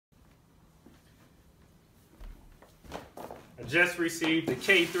Just received the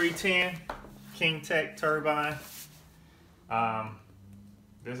K-310 King Tech turbine.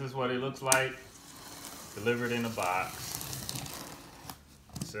 This is what it looks like, delivered in a box.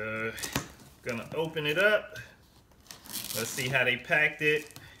 So, gonna open it up. Let's see how they packed it.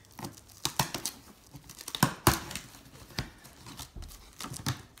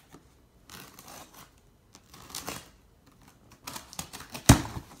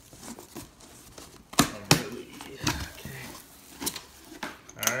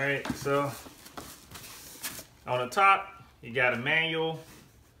 Alright, so on the top, you got a manual,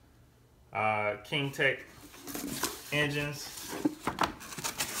 King Tech engines,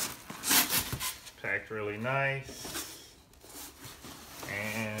 packed really nice,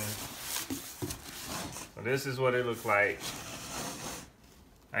 and so this is what it looks like.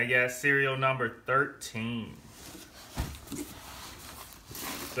 I got serial number 13.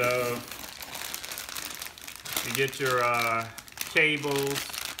 So you get your cables,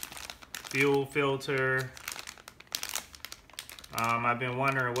 fuel filter. I've been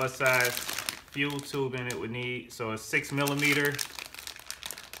wondering what size fuel tubing it would need. So it's 6mm.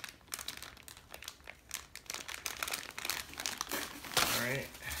 All right.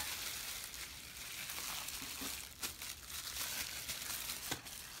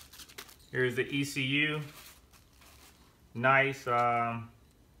 Here's the ECU. Nice. I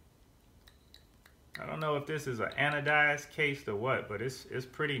don't know if this is an anodized case or what, but it's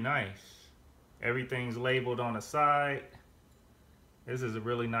pretty nice. Everything's labeled on the side. This is a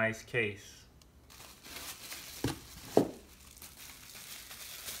really nice case.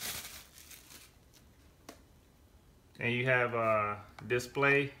 And you have a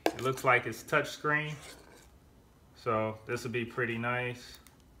display. It looks like it's touchscreen. So this will be pretty nice.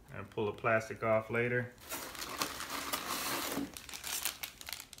 And pull the plastic off later.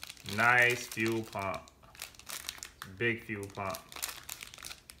 Nice fuel pump. Big fuel pump.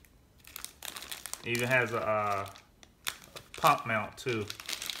 Even has a pump mount too.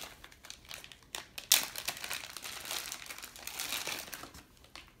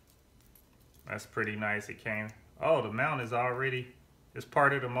 That's pretty nice. It came. Oh, the mount is already, it's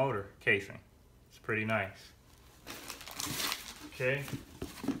part of the motor casing. It's pretty nice. Okay.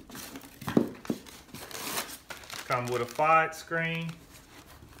 Come with a FOD screen.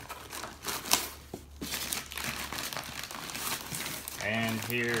 And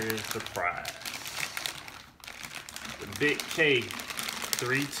here is the prize. The big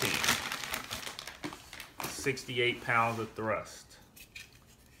K-310. 68 pounds of thrust.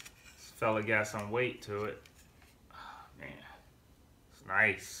 This fella got some weight to it. Oh, man, it's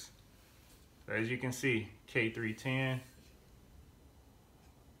nice. So as you can see, K-310.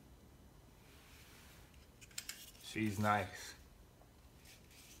 She's nice.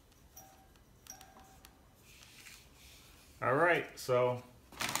 All right, so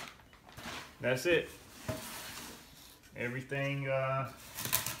that's it. Everything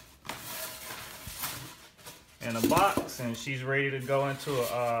in a box, and she's ready to go into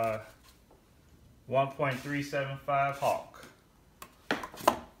a 1.375 Hawk.